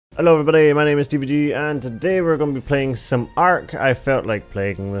Hello everybody, my name is IXStevieGXI and today we're going to be playing some Ark. I felt like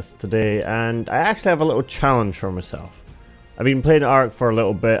playing this today and I actually have a little challenge for myself. I've been playing Ark for a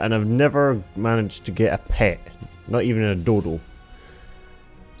little bit and I've never managed to get a pet, not even a dodo.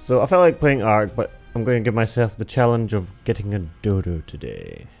 So I felt like playing Ark, but I'm going to give myself the challenge of getting a dodo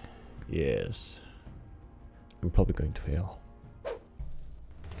today. Yes. I'm probably going to fail.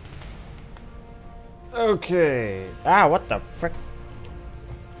 Okay. Ah, what the frick?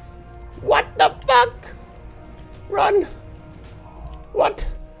 What the fuck? Run! What?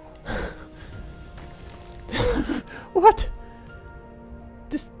 What?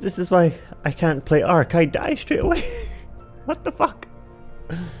 This is why I can't play Ark. I die straight away. What the fuck?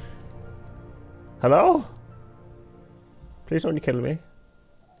 Hello? Please don't kill me.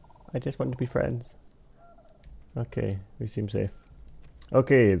 I just want to be friends. Okay, we seem safe.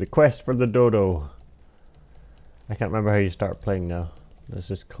 Okay, the quest for the dodo. I can't remember how you start playing now. Let's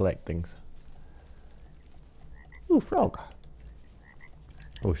just collect things. Ooh, frog.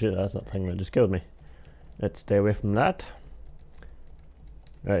 Oh shit, that's that thing that just killed me. Let's stay away from that.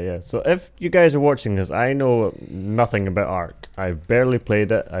 Right, yeah. So if you guys are watching this, I know nothing about Ark. I've barely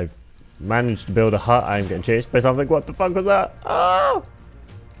played it. I've managed to build a hut. I'm getting chased by something. What the fuck was that? Oh!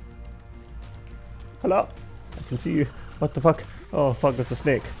 Hello? I can see you. What the fuck? Oh fuck, there's a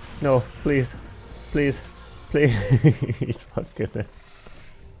snake. No, please. Please. Please. Fuck goodness.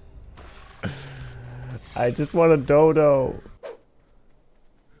 I just want a dodo.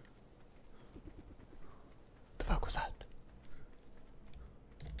 The fuck was that?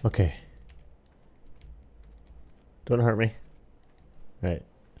 Okay. Don't hurt me. Right.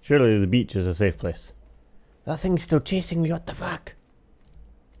 Surely the beach is a safe place. That thing's still chasing me, what the fuck?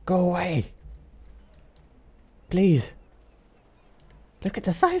 Go away. Please. Look at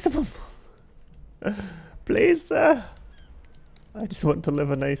the size of him. Please, sir. I just want to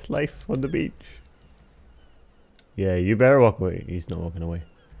live a nice life on the beach. Yeah, you better walk away. He's not walking away.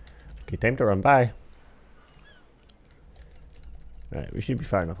 Okay, time to run by. Right, we should be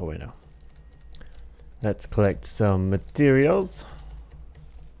far enough away now. Let's collect some materials.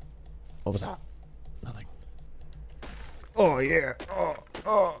 What was that? Nothing. Oh yeah.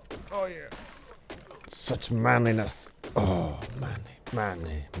 Oh yeah. Such manliness. Oh,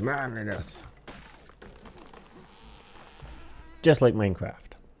 manliness. Just like Minecraft.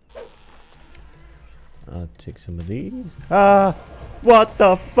 I'll take some of these. Ah! What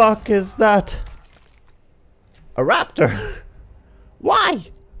the fuck is that? A raptor? Why?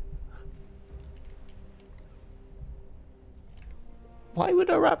 Why would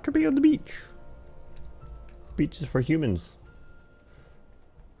a raptor be on the beach? Beach is for humans.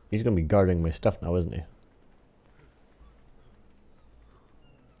 He's gonna be guarding my stuff now, isn't he?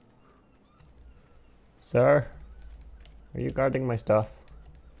 Sir? Are you guarding my stuff?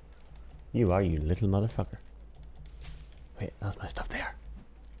 You are, you little motherfucker. Wait, that's my stuff there.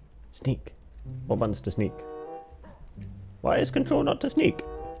 Sneak. What buttons to sneak? Why is control not to sneak?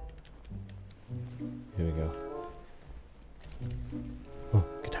 Here we go. Oh,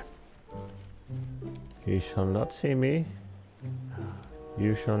 get down. You shall not see me.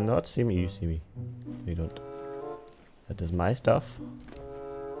 You shall not see me. You see me. You don't. That is my stuff.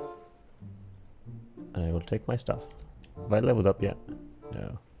 And I will take my stuff. Have I leveled up yet?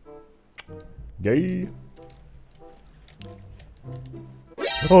 No. Yay!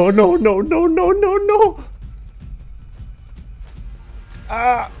 Oh no!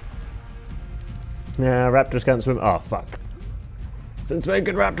 Ah! Nah, raptors can't swim. Oh fuck. Since when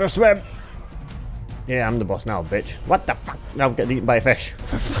can raptors swim? Yeah, I'm the boss now, bitch. What the fuck? Now I'm getting eaten by a fish.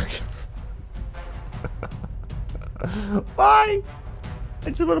 For fuck. Why? I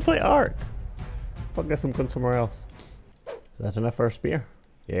just want to play Ark. Fuck, guess I'm going somewhere else. Is that enough for a spear?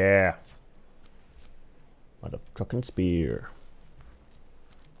 Yeah. What a truckin' spear.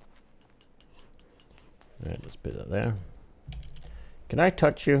 Alright, let's put that there. Can I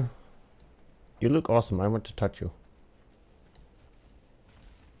touch you? You look awesome. I want to touch you.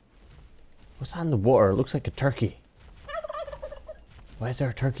 What's that in the water? It looks like a turkey. Why is there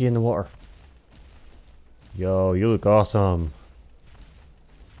a turkey in the water? Yo, you look awesome.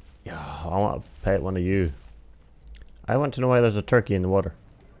 Yo, I want to pet one of you. I want to know why there's a turkey in the water.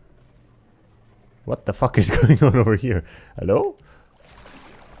 What the fuck is going on over here? Hello?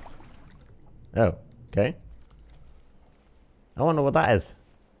 Oh, okay. I want to know what that is.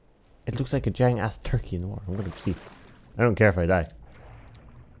 It looks like a giant ass turkey in the water. I'm gonna see. I don't care if I die.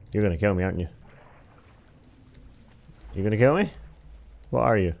 You're gonna kill me, aren't you? You gonna kill me? What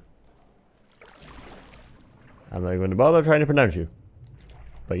are you? I'm not going to bother trying to pronounce you.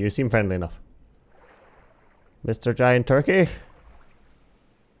 But you seem friendly enough. Mr. Giant Turkey?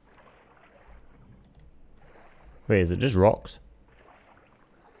 Wait, is it just rocks?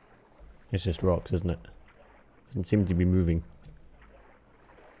 It's just rocks, isn't it? Doesn't seem to be moving.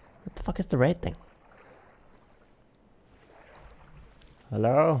 What the fuck is the red thing?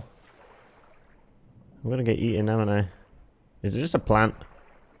 Hello? I'm gonna get eaten, haven't I? Is it just a plant?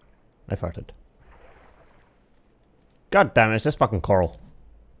 I farted. God damn it, it's just fucking coral.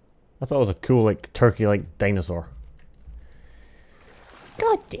 I thought it was a cool, like, turkey-like dinosaur.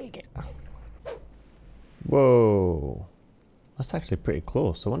 God dang it. Whoa. That's actually pretty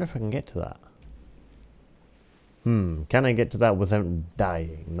close. I wonder if I can get to that. Can I get to that without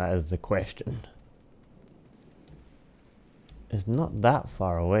dying? That is the question. It's not that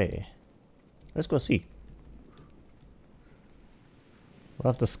far away. Let's go see.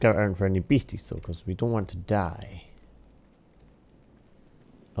 We'll have to scout around for any beasties though, because we don't want to die.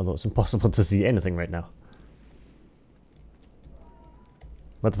 Although it's impossible to see anything right now.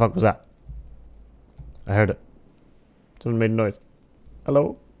 What the fuck was that? I heard it. Someone made a noise.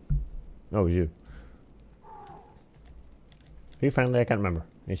 Hello? Oh, it was you. Are you friendly? I can't remember.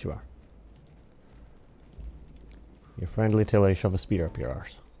 Yes, you are. You're friendly till I shove a spear up your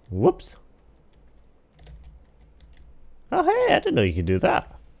arse. Whoops. Oh, hey, I didn't know you could do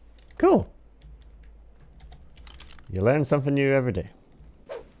that. Cool. You learn something new every day.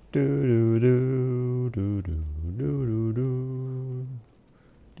 Do do do do do do do do.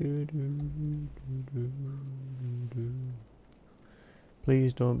 Do, do, do, do, do.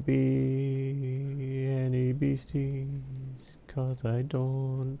 Please don't be any beasties, 'cause I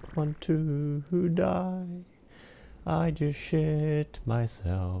don't want to die. I just shit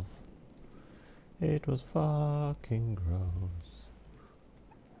myself. It was fucking gross.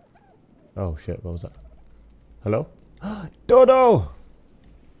 Oh shit, what was that? Hello? Dodo!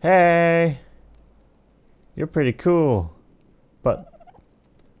 Hey! You're pretty cool. But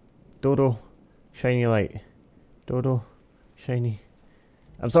Dodo, shiny light. Dodo, shiny.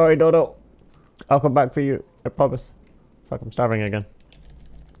 I'm sorry, Dodo. I'll come back for you. I promise. Fuck, I'm starving again.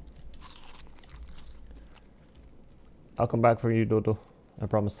 I'll come back for you, Dodo. I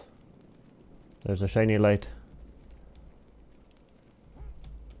promise. There's a shiny light.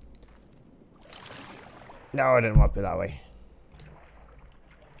 No, I didn't want to be that way.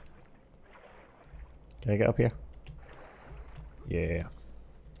 Can I get up here? Yeah.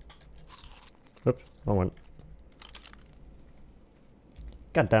 Oops, wrong one.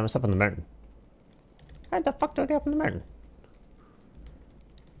 God damn, it's up on the mountain. How the fuck do I get up on the mountain?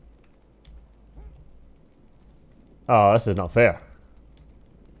 Oh, this is not fair.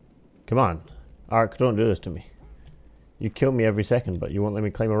 Come on. Ark, don't do this to me. You kill me every second, but you won't let me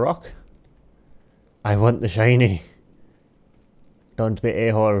climb a rock? I want the shiny. Don't be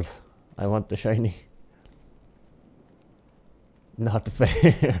a-holes. I want the shiny. Not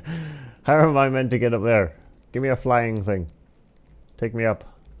fair. How am I meant to get up there? Give me a flying thing. Take me up.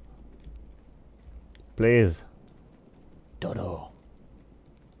 Please. Dodo.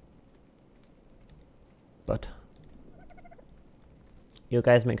 But you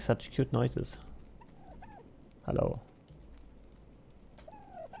guys make such cute noises. Hello.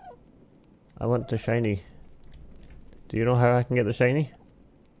 I want the shiny. Do you know how I can get the shiny?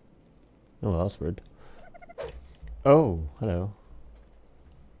 Oh, that's rude. Oh, hello.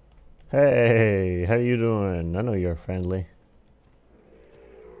 Hey, how you doing? I know you're friendly.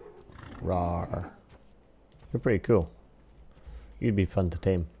 Rawr. You're pretty cool. You'd be fun to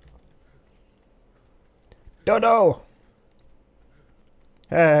tame. Dodo!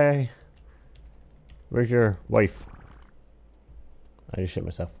 Hey! Where's your wife? I just shit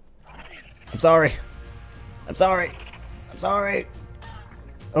myself. I'm sorry! I'm sorry! I'm sorry!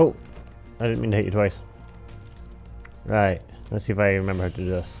 Oh! I didn't mean to hit you twice. Right. Let's see if I remember how to do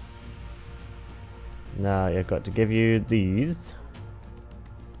this. Now I've got to give you these.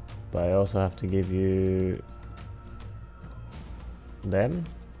 But I also have to give you them.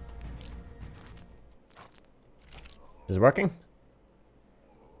 Is it working?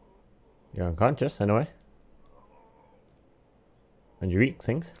 You're unconscious, anyway. And you eat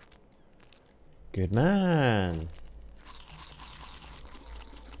things. Good man.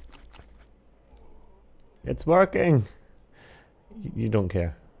 It's working. You don't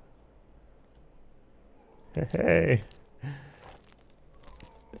care. Hey.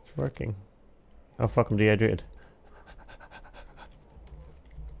 It's working. Oh fuck, I'm dehydrated.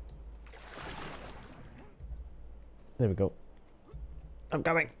 There we go. I'm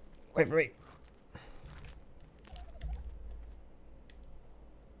coming. Wait for me.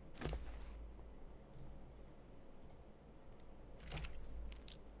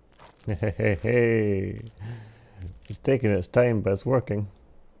 Hey, hey, hey. It's taking its time, but it's working.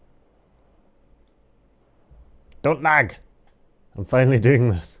 Don't lag! I'm finally doing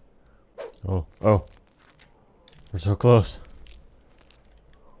this. Oh, oh. We're so close.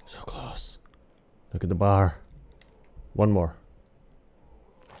 So close. Look at the bar. One more.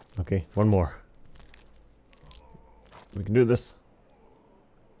 Okay, one more. We can do this.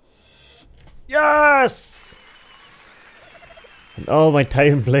 Yes! In all my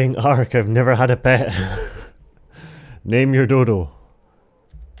time playing Ark, I've never had a pet. Name your dodo.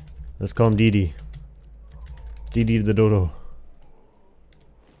 Let's call him Dee. Dee the dodo.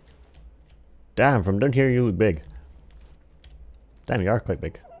 Damn, from down here you look big. Damn, you are quite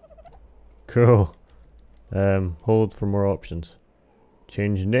big. Cool. Hold for more options.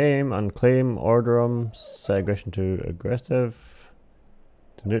 Change name, unclaim, order them, set aggression to aggressive,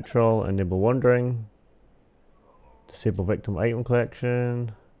 to neutral, enable wandering, disable victim item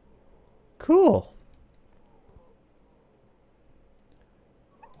collection. Cool.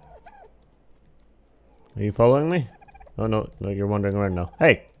 Are you following me? Oh no, no, you're wandering around now.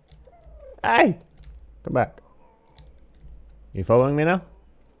 Hey! Hey! Come back. You following me now?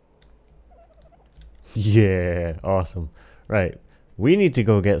 Yeah, awesome. Right, we need to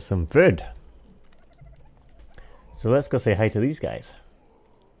go get some food. So let's go say hi to these guys.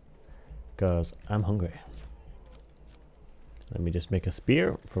 Because I'm hungry. Let me just make a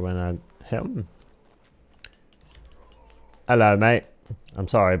spear for when I hit him. Hello, mate. I'm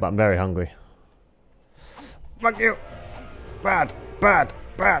sorry, but I'm very hungry. Fuck you! Bad, bad,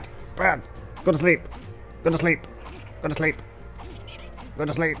 bad, bad. Go to sleep. Go to sleep. Go to sleep. Go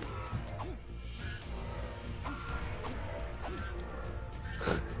to sleep.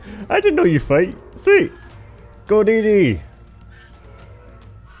 I didn't know you fight. Sweet. Go DD.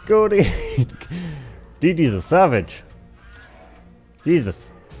 Go DD. DD's a savage.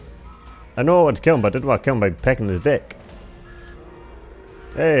 Jesus. I know I want to kill him, but I didn't want to kill him by pecking his dick.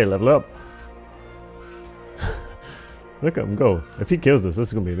 Hey, level up. Look at him go. If he kills this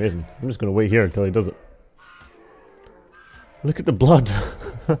is going to be amazing. I'm just going to wait here until he does it. Look at the blood.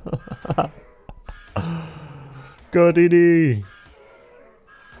 Go DD.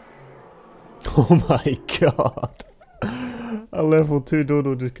 Oh my god. A level 2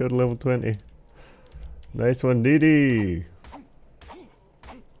 dodo just got level 20. Nice one, DD.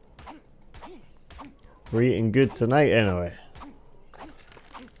 We're eating good tonight anyway.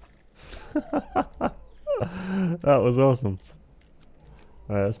 That was awesome.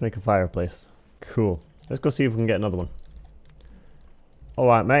 Alright, let's make a fireplace. Cool. Let's go see if we can get another one.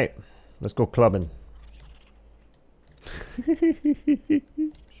 Alright, mate. Let's go clubbing.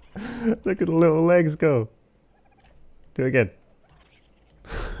 Look at the little legs go. Do it again.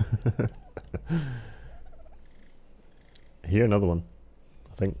 I hear another one,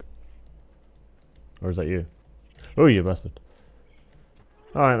 I think. Or is that you? Oh, you bastard.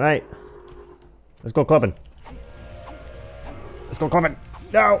 Alright, mate. Let's go clubbing. Let's go clubbing.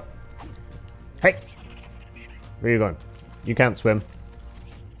 No! Hey! Where are you going? You can't swim.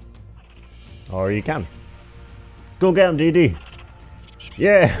 Or you can. Go get him, DD.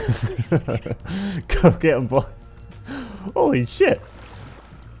 Yeah! Go get him, boy. Holy shit!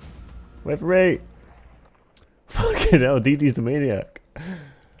 Wait for me. Fucking hell, DD's the maniac.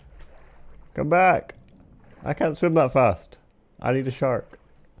 Come back. I can't swim that fast. I need a shark.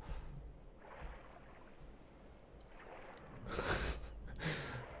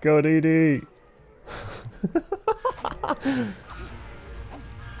 Go DD.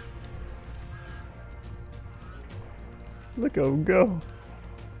 Look at him go.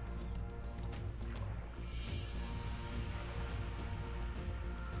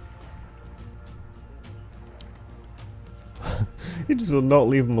 You just will not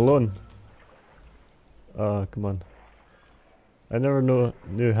leave him alone. Ah, come on. I never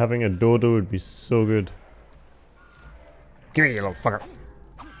knew having a dodo would be so good. Give me, you little fucker.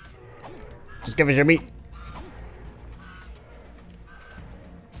 Just give us your meat.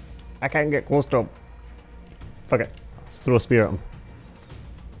 I can't get close to him. Fuck it. Just throw a spear at him.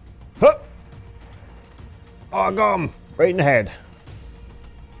 Huh! Oh, I got him! Right in the head.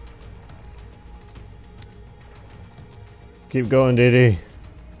 Keep going, DD.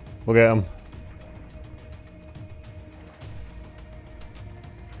 We'll get him.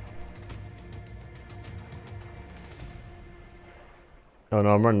 Oh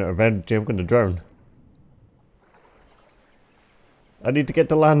no, I'm running out of energy. I'm going to drown. I need to get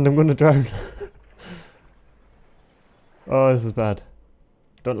to land. I'm going to drown. Oh, this is bad.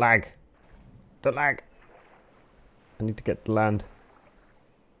 Don't lag. Don't lag. I need to get to land.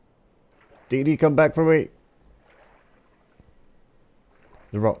 DD, come back for me.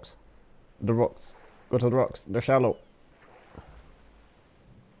 The rocks. The rocks. Go to the rocks. They're shallow.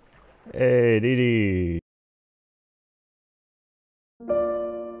 Hey, DD.